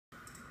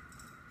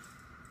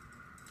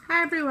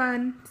Hi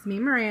everyone, it's me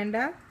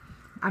Miranda.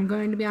 I'm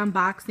going to be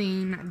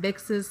unboxing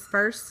VIXX's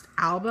first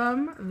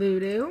album,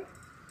 VooDoo.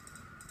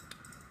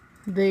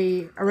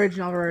 The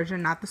original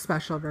version, not the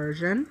special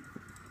version,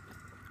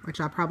 which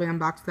I'll probably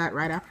unbox that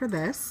right after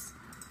this,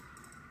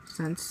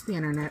 since the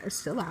internet is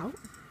still out.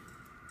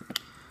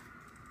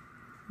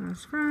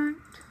 There's front,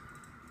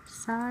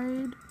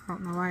 side. I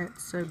don't know why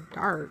it's so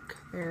dark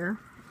there.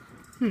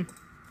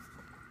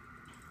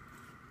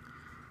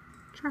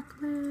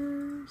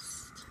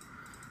 Checklist.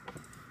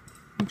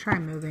 I'll try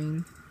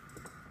moving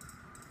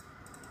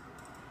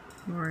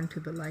more into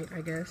the light,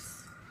 I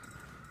guess.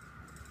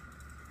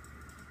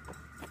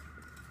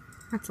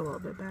 That's a little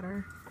bit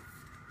better.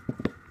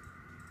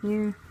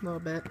 Yeah, a little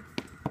bit.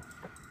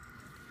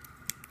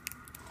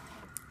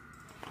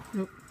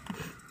 Nope. I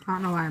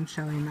don't know why I'm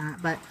showing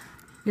that, but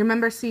you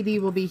remember CD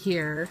will be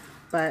here,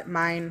 but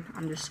mine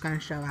I'm just going to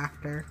show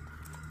after.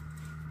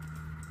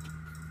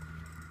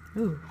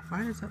 Ooh,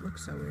 why does that look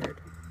so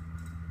weird?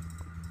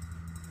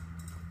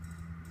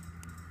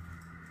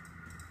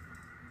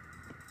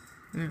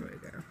 There we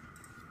go.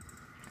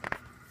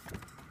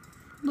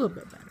 A little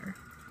bit better.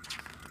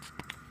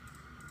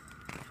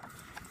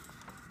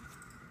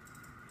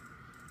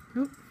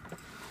 Oop.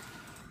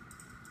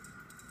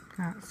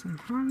 Got some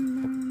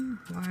hormone.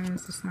 Why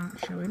is this not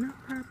showing up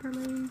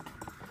properly?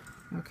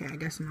 Okay, I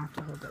guess I'm gonna have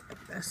to hold it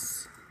like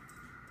this.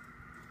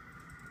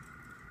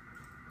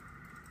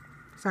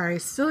 Sorry,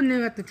 still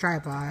new at the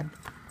tripod,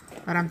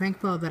 but I'm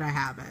thankful that I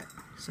have it.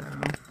 So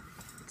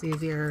it's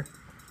easier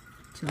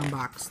to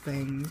unbox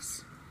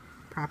things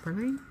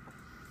properly.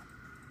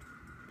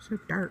 So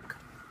dark.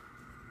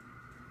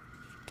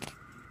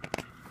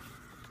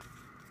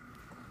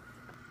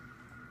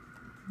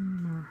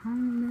 More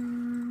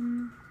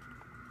hormone.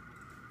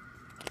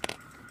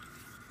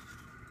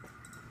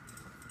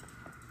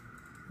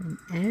 An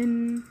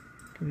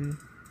N.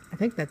 I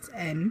think that's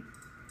N.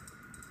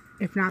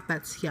 If not,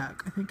 that's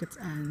yuck. I think it's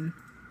N.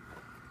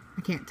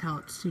 I can't tell.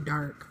 It's too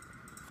dark.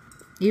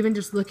 Even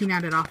just looking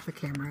at it off the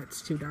camera,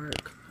 it's too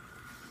dark.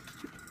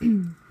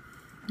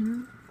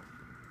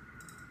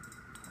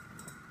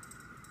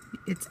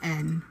 It's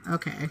N.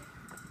 Okay.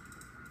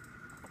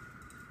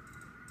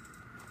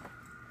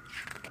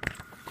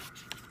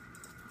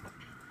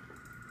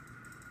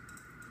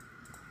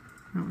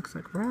 That looks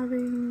like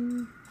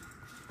Ravi.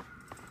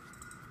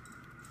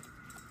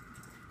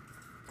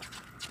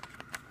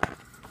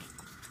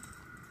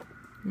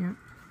 Yep.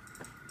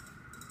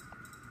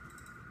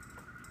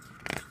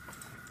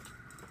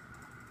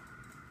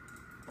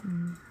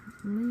 And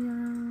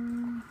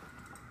Leo.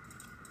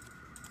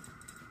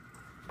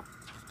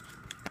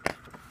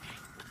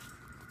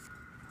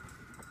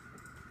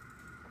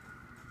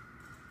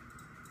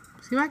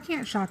 See, why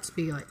can't shots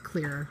be like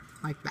clear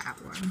like that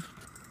one?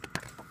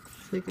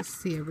 So you can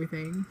see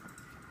everything.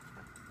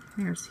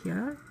 There's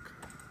yuck.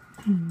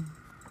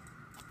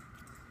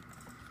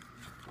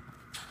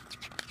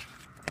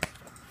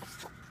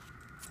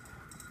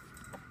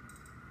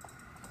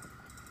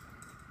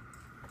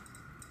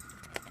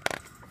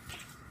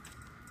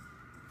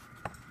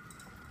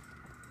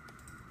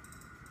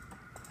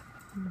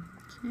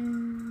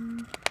 Okay.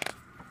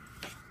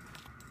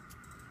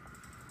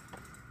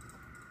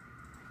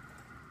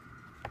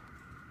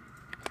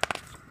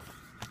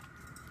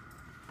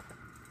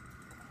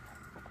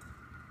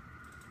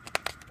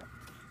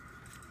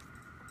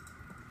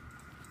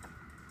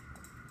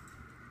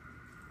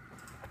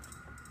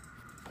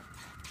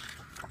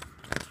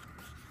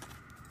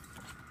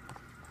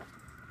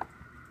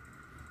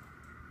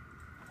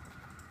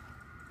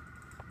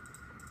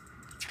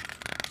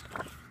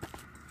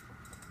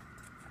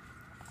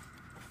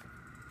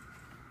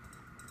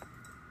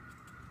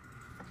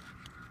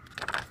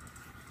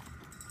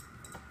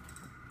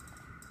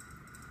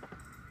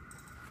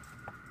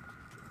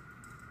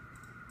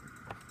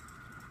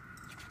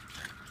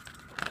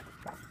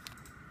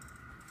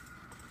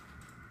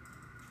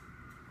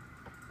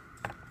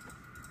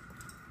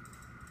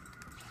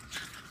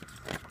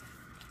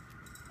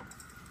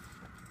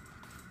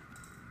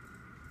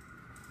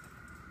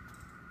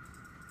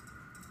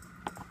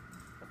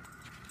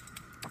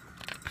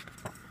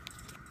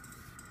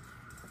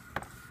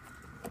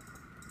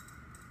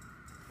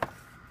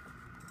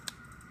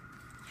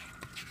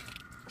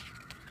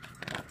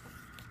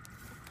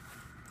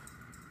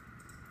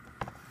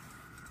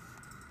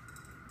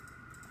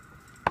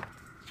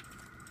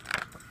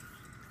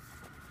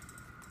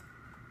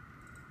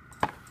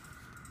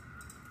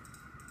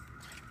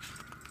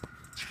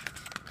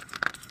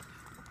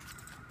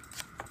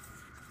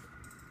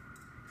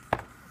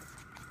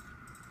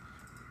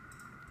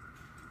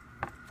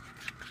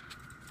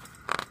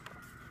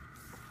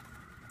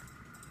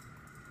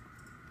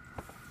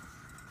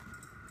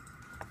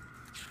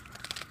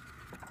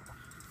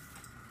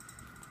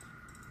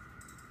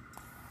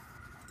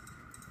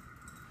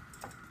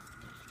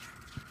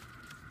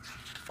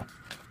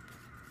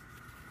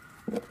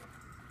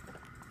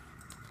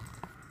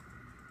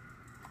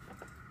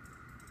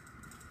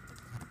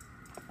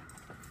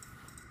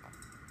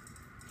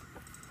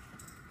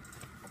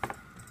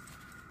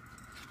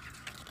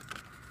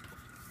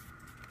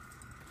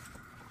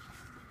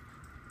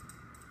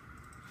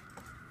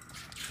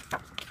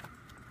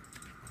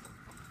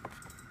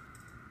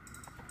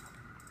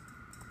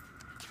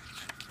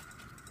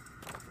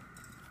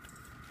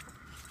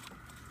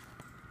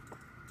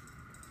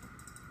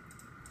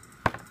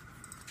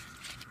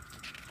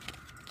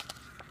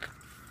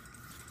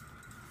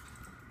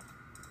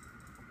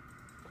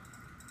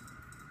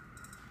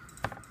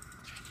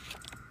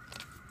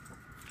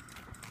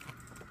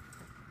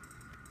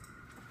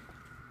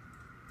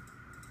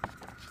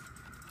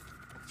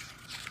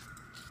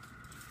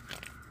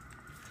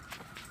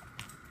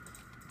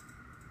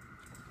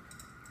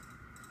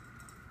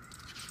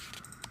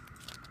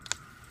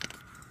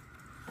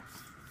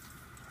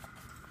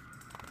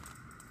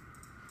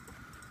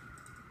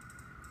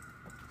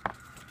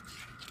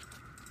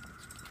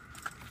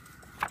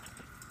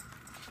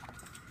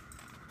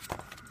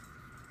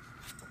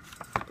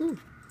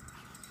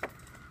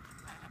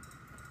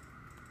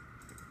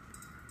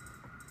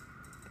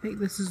 think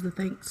this is the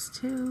VIXX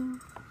too.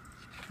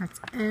 That's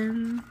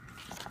N.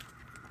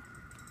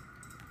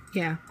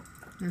 Yeah,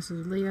 this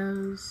is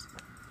Leo's.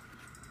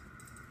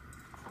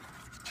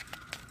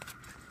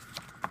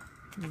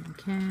 And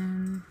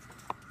Ken.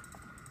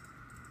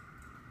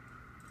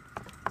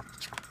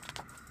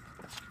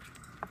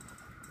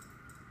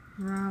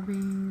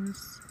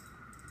 Robbie's.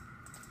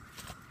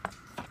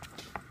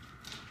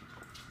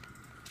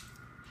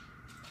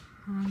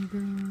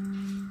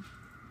 Ogden.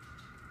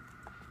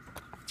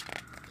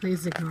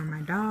 Please ignore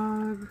my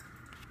dog.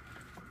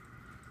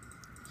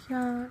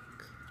 Yuck.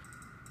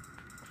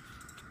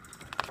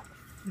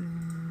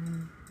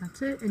 And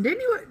that's it. And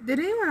did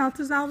anyone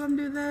else's album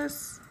do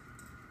this?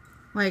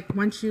 Like,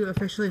 once you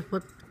officially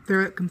flip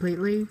through it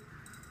completely?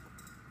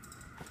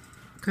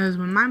 Because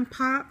when mine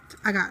popped,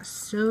 I got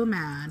so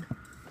mad.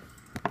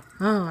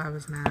 Oh, I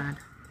was mad.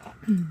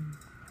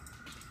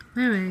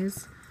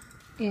 Anyways,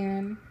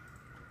 and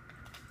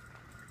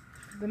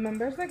the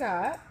members I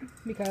got,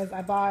 because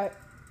I bought,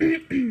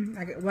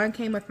 one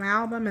came with my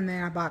album, and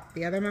then I bought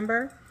the other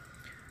member.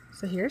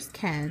 So here's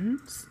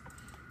Ken's,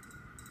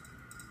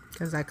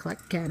 because I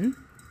collect Ken.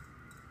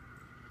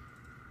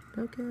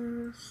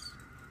 Focus.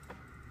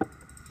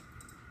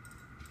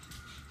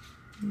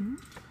 Yeah.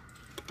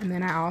 And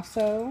then I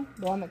also,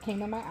 the one that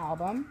came in my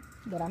album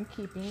that I'm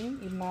keeping,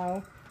 even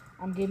though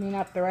I'm giving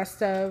up the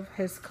rest of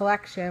his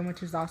collection,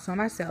 which is also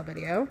my sale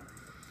video,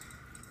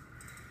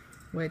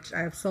 which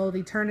I've sold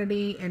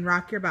Eternity and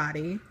Rock Your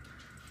Body,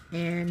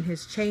 and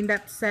his Chained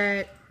Up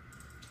set,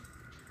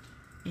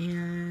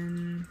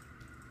 and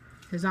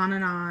his On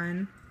and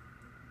On.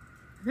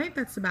 I think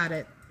that's about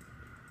it.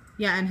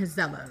 Yeah, and his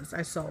Zellos.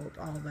 I sold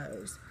all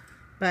those.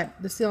 But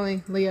this is the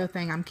only Leo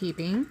thing I'm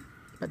keeping.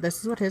 But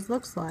this is what his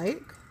looks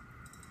like.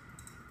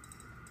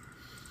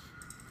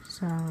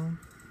 So,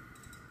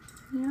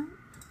 yeah.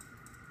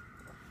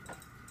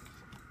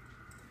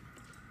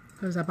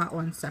 Because I bought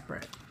one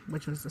separate,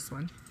 which was this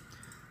one.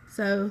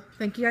 So,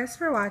 thank you guys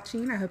for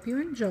watching. I hope you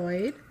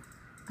enjoyed.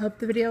 I hope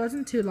the video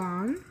wasn't too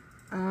long.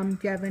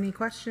 If you have any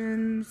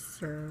questions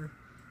or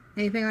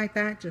anything like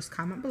that, just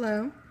comment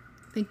below.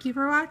 Thank you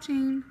for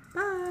watching.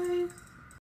 Bye.